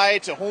from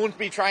Adelaide to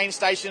Hornsby train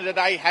station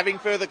today, having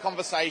further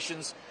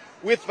conversations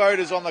with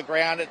voters on the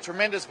ground. A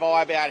tremendous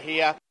vibe out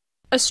here.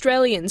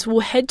 Australians will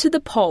head to the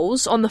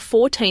polls on the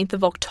 14th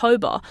of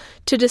October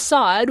to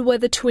decide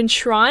whether to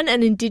enshrine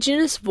an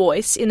Indigenous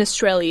voice in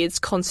Australia's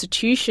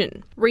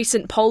constitution.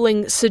 Recent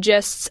polling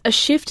suggests a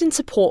shift in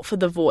support for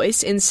the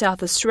voice in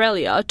South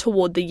Australia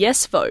toward the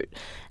yes vote,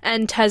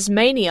 and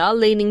Tasmania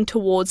leaning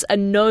towards a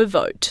no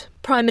vote.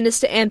 Prime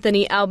Minister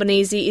Anthony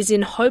Albanese is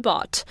in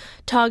Hobart,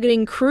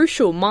 targeting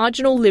crucial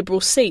marginal Liberal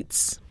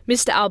seats.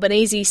 Mr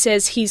Albanese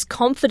says he's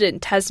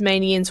confident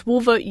Tasmanians will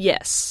vote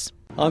yes.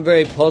 I'm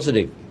very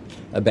positive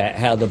about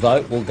how the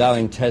vote will go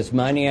in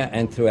Tasmania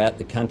and throughout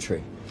the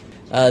country.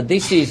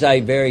 This is a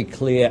very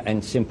clear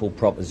and simple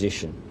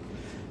proposition.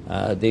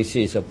 This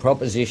is a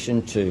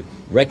proposition to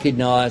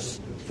recognise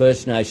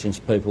First Nations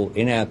people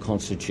in our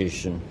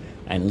Constitution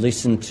and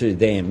listen to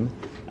them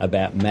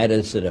about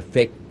matters that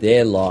affect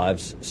their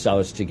lives so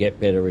as to get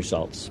better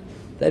results.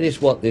 That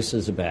is what this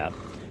is about.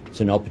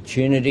 It's an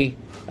opportunity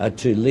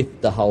to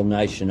lift the whole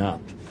nation up.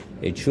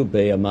 It should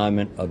be a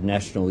moment of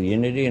national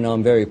unity, and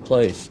I'm very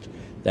pleased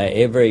that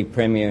every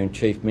Premier and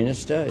Chief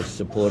Minister is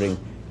supporting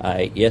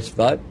a yes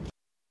vote.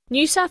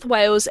 New South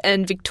Wales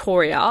and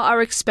Victoria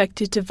are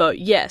expected to vote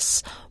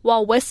yes,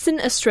 while Western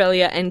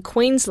Australia and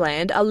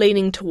Queensland are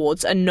leaning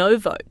towards a no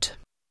vote.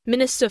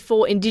 Minister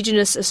for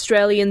Indigenous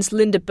Australians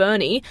Linda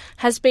Burney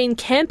has been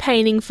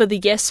campaigning for the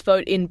yes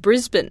vote in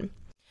Brisbane.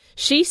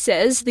 She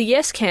says the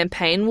Yes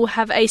campaign will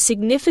have a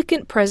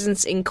significant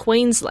presence in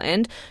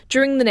Queensland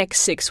during the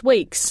next 6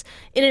 weeks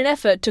in an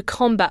effort to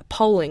combat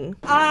polling.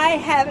 I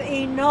have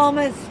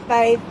enormous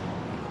faith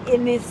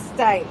in this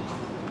state.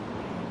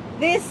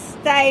 This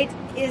state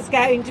is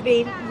going to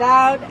be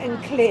loud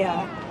and clear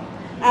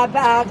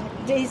about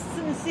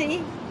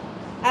decency,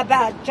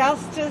 about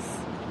justice,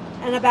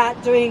 and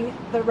about doing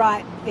the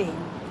right thing.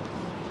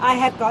 I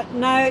have got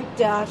no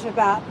doubt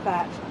about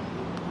that.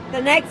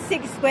 The next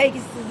 6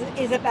 weeks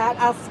is about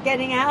us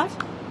getting out,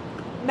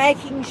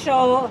 making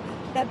sure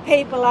that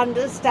people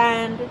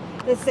understand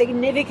the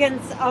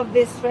significance of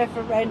this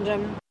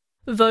referendum.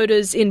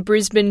 Voters in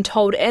Brisbane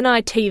told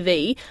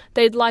NITV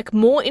they'd like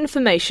more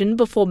information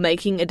before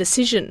making a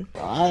decision.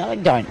 I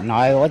don't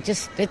know.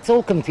 It's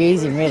all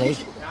confusing, really.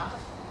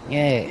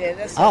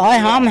 Yeah.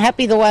 I'm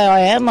happy the way I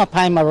am. I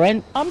pay my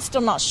rent. I'm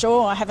still not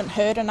sure. I haven't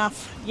heard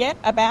enough yet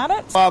about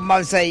it. I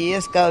might say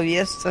yes, go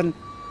yes, and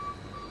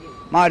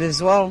might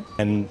as well.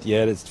 And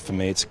yeah, for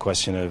me it's a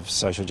question of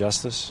social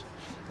justice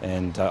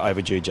and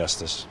overdue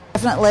justice.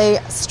 Definitely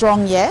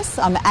strong yes.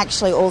 I'm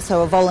actually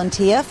also a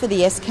volunteer for the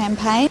Yes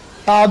campaign.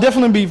 I'll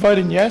definitely be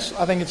voting yes.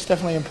 I think it's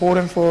definitely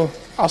important for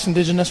us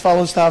Indigenous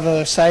fellas to have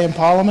a say in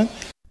Parliament.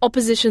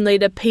 Opposition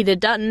leader Peter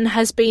Dutton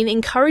has been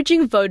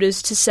encouraging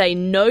voters to say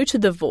no to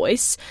the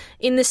voice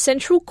in the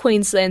central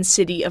Queensland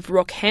city of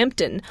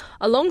Rockhampton,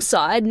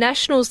 alongside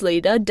Nationals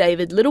leader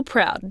David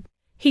Littleproud.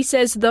 He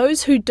says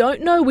those who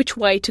don't know which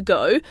way to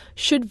go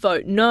should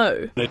vote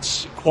no.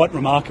 It's quite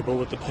remarkable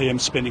that the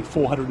PM's spending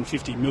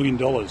 $450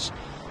 million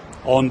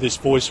on this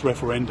voice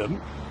referendum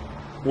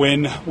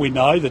when we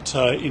know that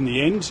in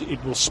the end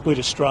it will split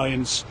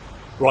Australians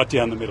right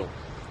down the middle.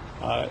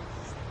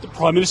 The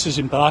Prime Minister's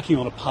embarking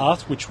on a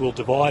path which will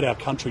divide our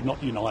country,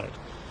 not unite it.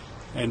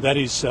 And that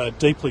is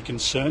deeply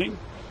concerning.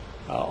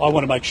 I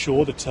want to make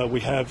sure that we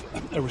have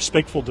a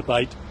respectful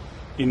debate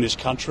in this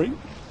country.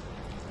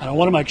 And I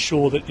want to make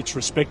sure that it's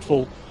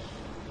respectful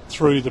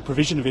through the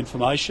provision of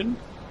information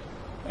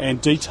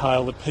and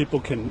detail that people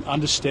can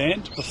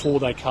understand before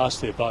they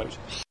cast their vote.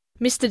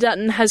 Mr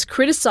Dutton has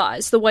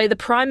criticised the way the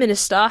Prime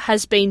Minister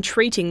has been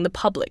treating the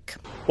public.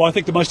 Well, I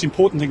think the most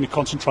important thing to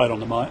concentrate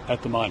on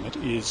at the moment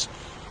is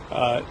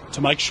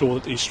to make sure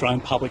that the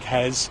Australian public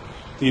has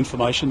the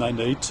information they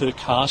need to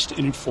cast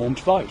an informed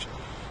vote.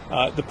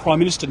 The Prime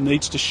Minister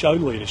needs to show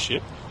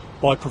leadership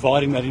by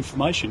providing that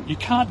information. You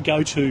can't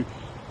go to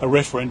a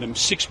referendum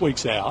 6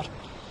 weeks out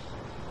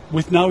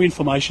with no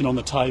information on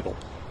the table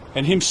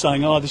and him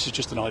saying, oh, this is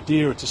just an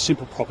idea, it's a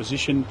simple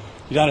proposition,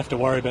 you don't have to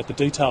worry about the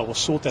detail, we'll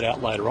sort that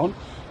out later on.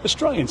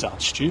 Australians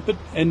aren't stupid,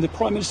 and the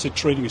Prime Minister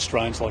treating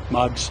Australians like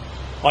mugs,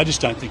 I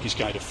just don't think is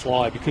going to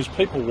fly, because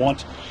people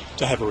want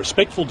to have a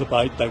respectful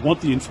debate, they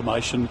want the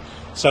information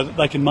so that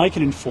they can make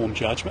an informed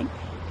judgment,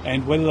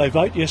 and whether they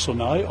vote yes or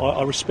no,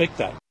 I respect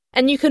that.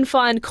 And you can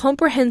find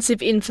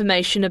comprehensive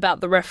information about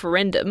the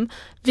referendum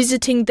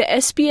visiting the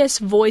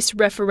SBS Voice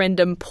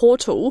Referendum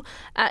portal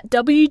at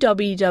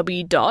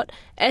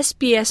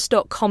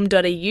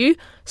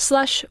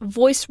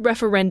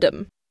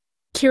www.sbs.com.au/voice-referendum.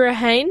 Kira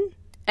Hain,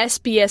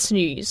 SBS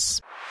News.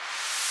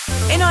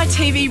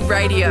 NITV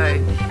Radio.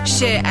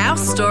 Share our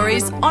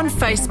stories on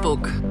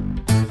Facebook.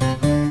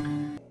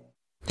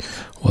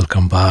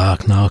 Welcome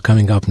back. Now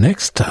coming up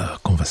next, a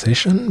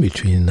conversation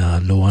between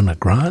Luana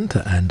Grant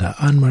and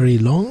Anne-Marie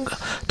Long,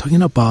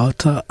 talking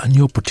about a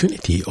new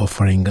opportunity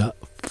offering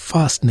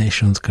First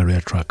Nations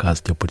Career Track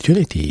has the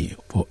opportunity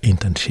for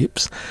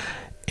internships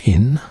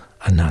in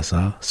a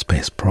NASA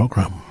space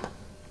program.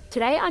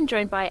 Today I'm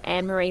joined by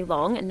Anne-Marie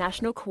Long,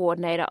 National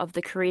Coordinator of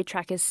the Career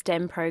Trackers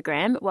STEM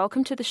program.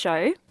 Welcome to the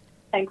show.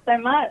 Thanks so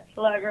much.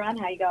 Hello everyone,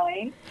 how are you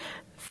going?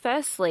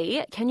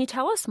 Firstly, can you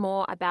tell us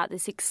more about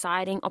this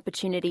exciting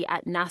opportunity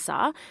at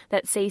NASA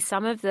that sees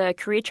some of the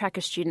Career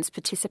Tracker students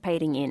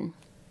participating in?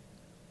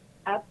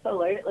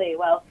 Absolutely.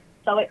 Well,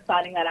 so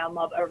exciting that our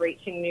mob are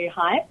reaching new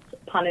heights,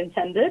 pun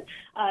intended.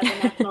 The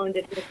National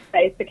Indigenous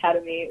Space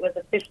Academy was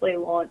officially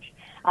launched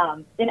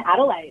in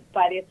Adelaide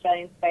by the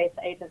Australian Space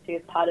Agency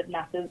as part of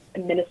NASA's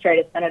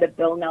Administrator Senator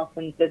Bill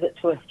Nelson's visit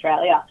to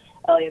Australia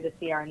earlier this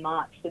year in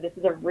March. So this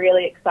is a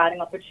really exciting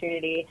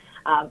opportunity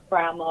for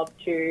our mob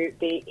to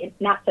be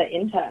NASA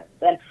interns,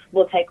 and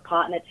we'll take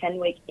part in a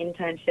 10-week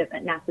internship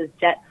at NASA's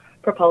Jet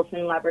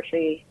Propulsion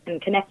Laboratory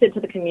and connected to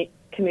the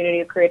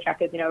community of career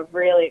trackers.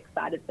 Really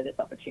excited for this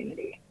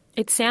opportunity.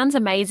 It sounds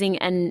amazing,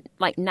 and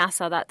like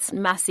NASA, that's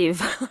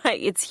massive.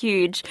 It's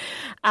huge,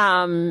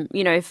 for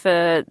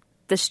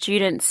the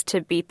students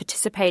to be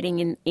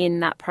participating in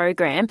that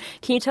program.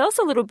 Can you tell us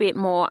a little bit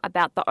more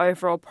about the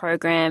overall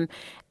program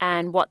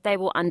and what they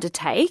will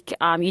undertake?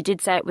 You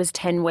did say it was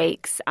 10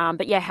 weeks,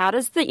 but how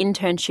does the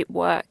internship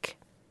work?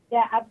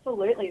 Yeah,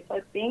 absolutely. So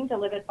it's being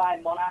delivered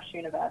by Monash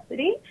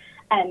University,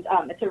 and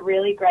it's a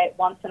really great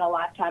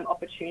once-in-a-lifetime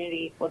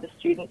opportunity for the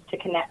students to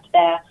connect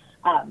there.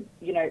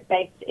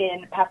 Based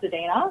in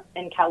Pasadena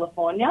in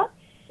California.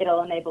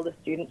 It'll enable the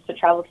students to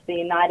travel to the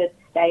United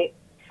States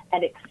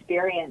and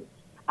experience,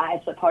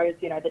 I suppose,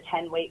 the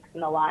 10 weeks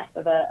in the life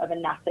of a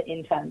NASA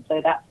intern.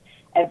 So that's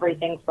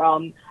everything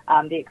from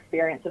the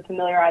experience of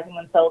familiarizing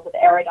themselves with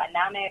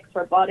aerodynamics,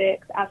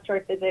 robotics,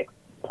 astrophysics,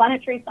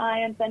 planetary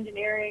science,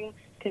 engineering,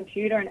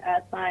 computer and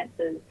earth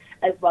sciences,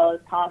 as well as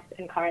past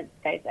and current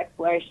space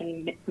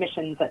exploration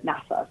missions at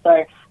NASA.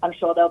 So I'm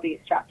sure they'll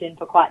be strapped in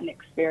for quite an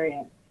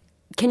experience.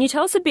 Can you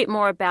tell us a bit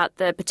more about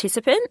the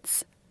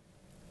participants?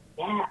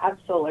 Yeah,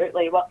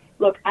 absolutely. Well,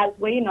 look, as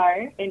we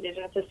know,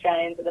 Indigenous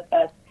Australians are the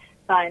first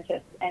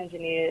scientists,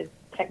 engineers,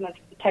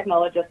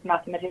 technologists,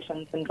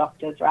 mathematicians and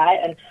doctors, right?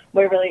 And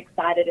we're really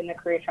excited in the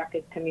Career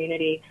Trackers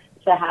community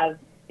to have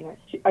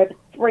over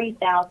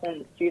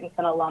 3,000 students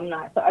and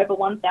alumni, so over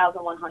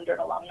 1,100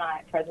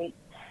 alumni present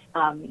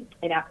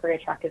in our Career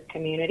Trackers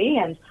community.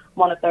 And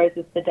one of those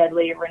is the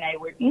deadly Renee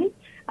Wooten,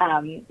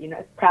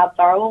 proud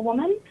Tharawal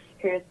woman,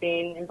 who has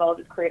been involved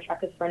with Career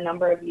Trackers for a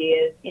number of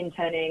years,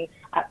 interning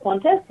at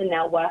Qantas and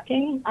now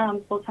working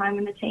full-time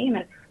in the team.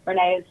 And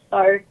Renee is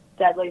so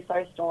deadly,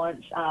 so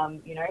staunch.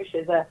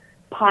 She's a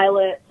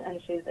pilot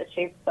and she's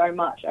achieved so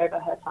much over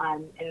her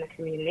time in the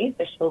community.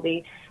 So she'll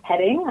be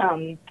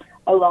heading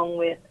along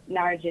with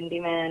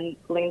Narrajindi man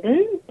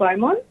Lyndon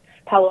Beaumont,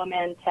 Palawa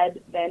man Ted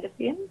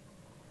Vanderfien,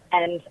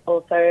 and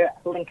also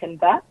Lincoln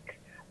Burke.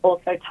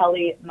 Also,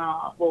 Tully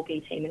Ma will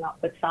be teaming up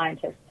with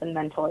scientists and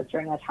mentors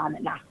during their time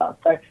at NASA.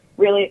 So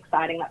really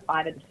exciting that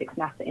 5 of the 6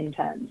 NASA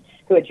interns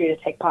who are due to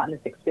take part in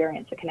this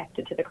experience are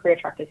connected to the Career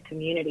Trackers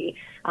community.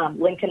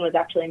 Lincoln was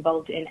actually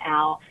involved in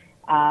our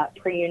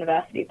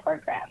pre-university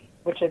program,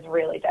 which is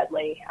really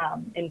deadly,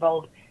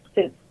 involved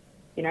since,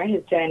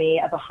 his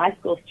journey as a high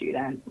school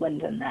student,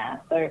 Lyndon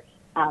there. So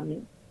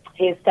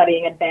he is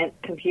studying advanced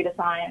computer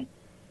science.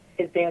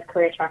 He's been with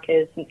Career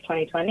Trackers since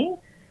 2020.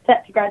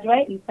 Set to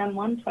graduate in SEM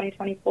 1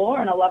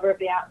 2024 and a lover of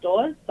the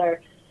outdoors. So,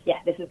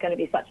 this is going to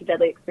be such a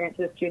deadly experience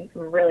for the students.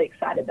 I'm really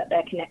excited that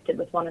they're connected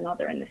with one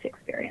another in this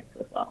experience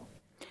as well.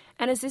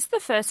 And is this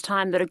the first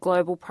time that a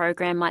global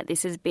program like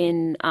this has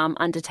been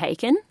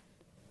undertaken?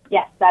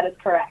 Yes, that is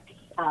correct.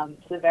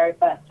 It's the very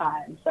first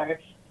time. So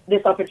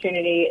this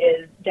opportunity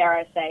is, dare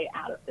I say,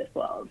 out of this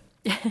world.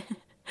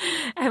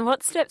 And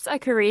what steps are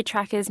Career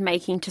Trackers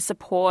making to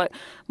support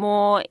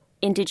more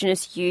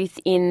Indigenous youth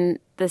in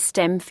the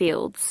STEM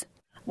fields?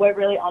 We're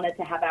really honoured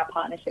to have our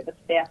partnership with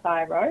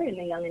CSIRO in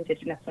the Young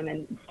Indigenous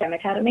Women STEM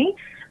Academy,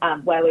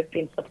 where we've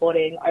been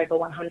supporting over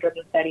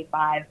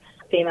 135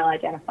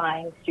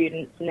 female-identifying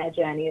students in their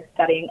journey of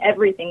studying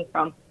everything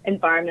from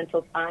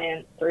environmental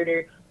science through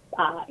to,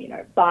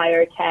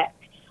 biotech,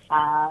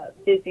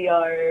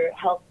 physio,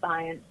 health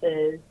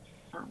sciences,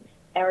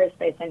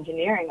 aerospace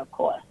engineering, of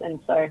course. And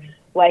so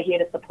we're here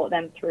to support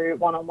them through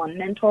one-on-one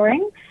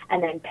mentoring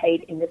and then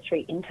paid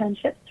industry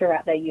internships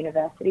throughout their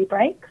university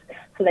breaks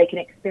so they can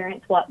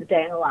experience what the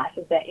day in the life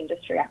of their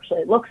industry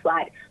actually looks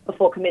like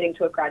before committing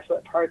to a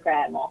graduate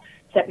program or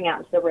stepping out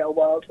into the real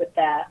world with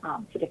their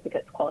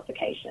certificates,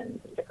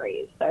 qualifications and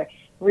degrees. So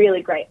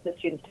really great for the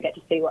students to get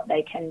to see what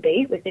they can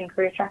be within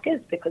Career Trackers,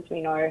 because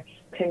we know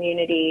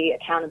community,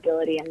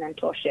 accountability and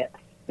mentorship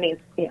means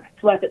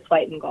it's worth its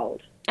weight in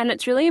gold. And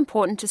it's really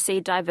important to see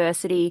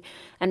diversity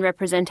and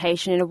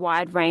representation in a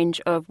wide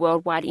range of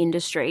worldwide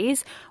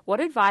industries.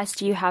 What advice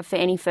do you have for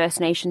any First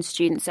Nations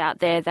students out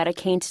there that are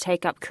keen to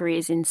take up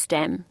careers in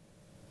STEM?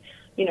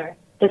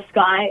 The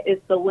sky is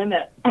the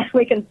limit.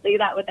 We can see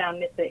that with our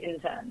NITV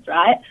interns,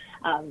 right?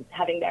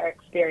 Having their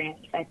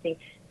experience. I think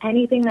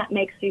anything that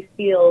makes you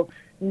feel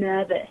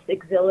nervous,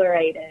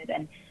 exhilarated,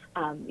 and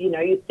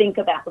You think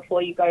about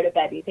before you go to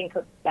bed, you think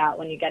about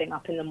when you're getting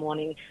up in the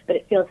morning, but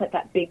it feels like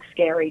that big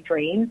scary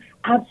dream.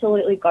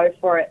 Absolutely go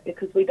for it,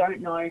 because we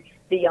don't know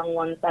the young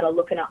ones that are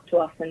looking up to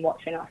us and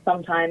watching us.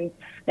 Sometimes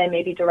they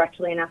may be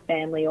directly in our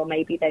family, or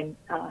maybe they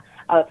are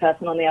a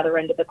person on the other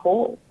end of the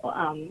call,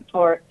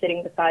 or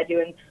sitting beside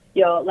you in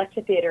your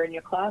lecture theatre, in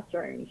your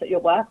classrooms, at your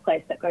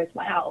workplace, that goes,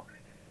 wow,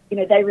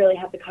 they really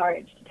have the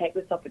courage to take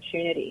this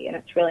opportunity, and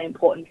it's really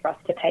important for us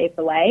to pave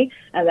the way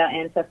as our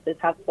ancestors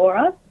have for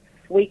us.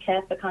 We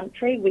care for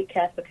country, we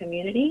care for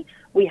community,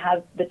 we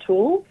have the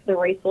tools, the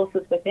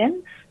resources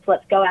within, so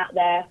let's go out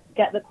there,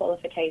 get the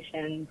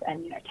qualifications,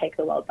 and take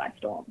the world by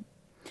storm.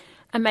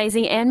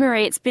 Amazing.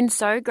 Anne-Marie, it's been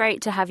so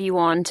great to have you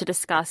on to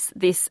discuss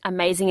this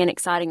amazing and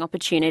exciting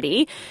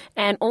opportunity,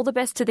 and all the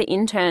best to the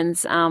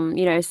interns,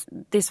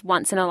 this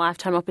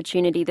once-in-a-lifetime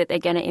opportunity that they're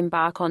going to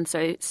embark on.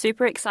 So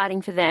super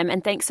exciting for them,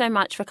 and thanks so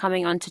much for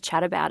coming on to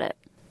chat about it.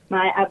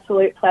 My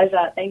absolute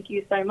pleasure. Thank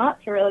you so much.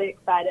 We're really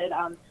excited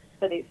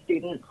for these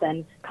students,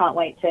 and can't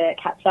wait to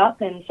catch up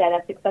and share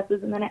their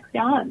successes in the next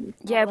yarn.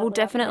 Yeah, we'll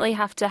definitely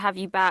have to have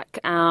you back,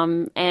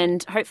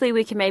 and hopefully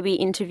we can maybe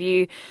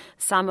interview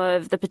some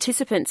of the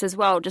participants as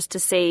well, just to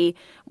see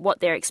what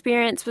their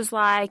experience was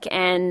like,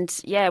 and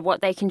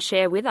what they can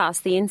share with us,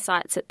 the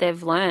insights that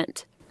they've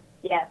learnt.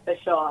 Yeah, for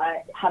sure.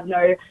 I have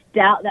no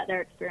doubt that their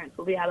experience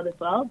will be out of this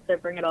world, so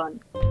bring it on.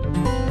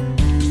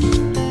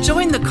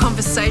 Join the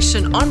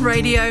conversation on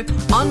radio,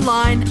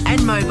 online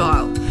and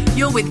mobile.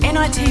 You're with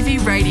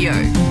NITV Radio.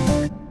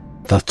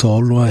 That's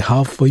all I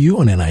have for you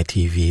on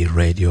NITV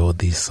Radio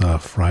this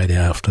Friday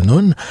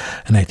afternoon.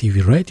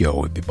 NITV Radio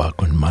will be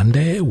back on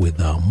Monday with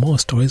more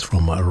stories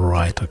from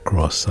right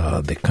across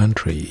the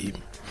country.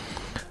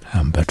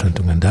 I'm Bertrand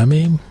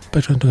Tungandame.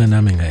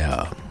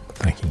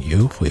 Thanking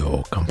you for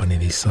your company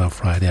this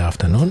Friday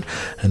afternoon,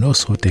 and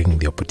also taking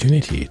the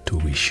opportunity to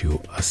wish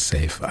you a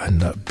safe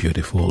and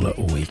beautiful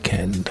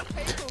weekend.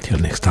 Till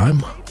next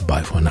time,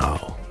 bye for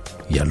now.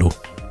 Yalu.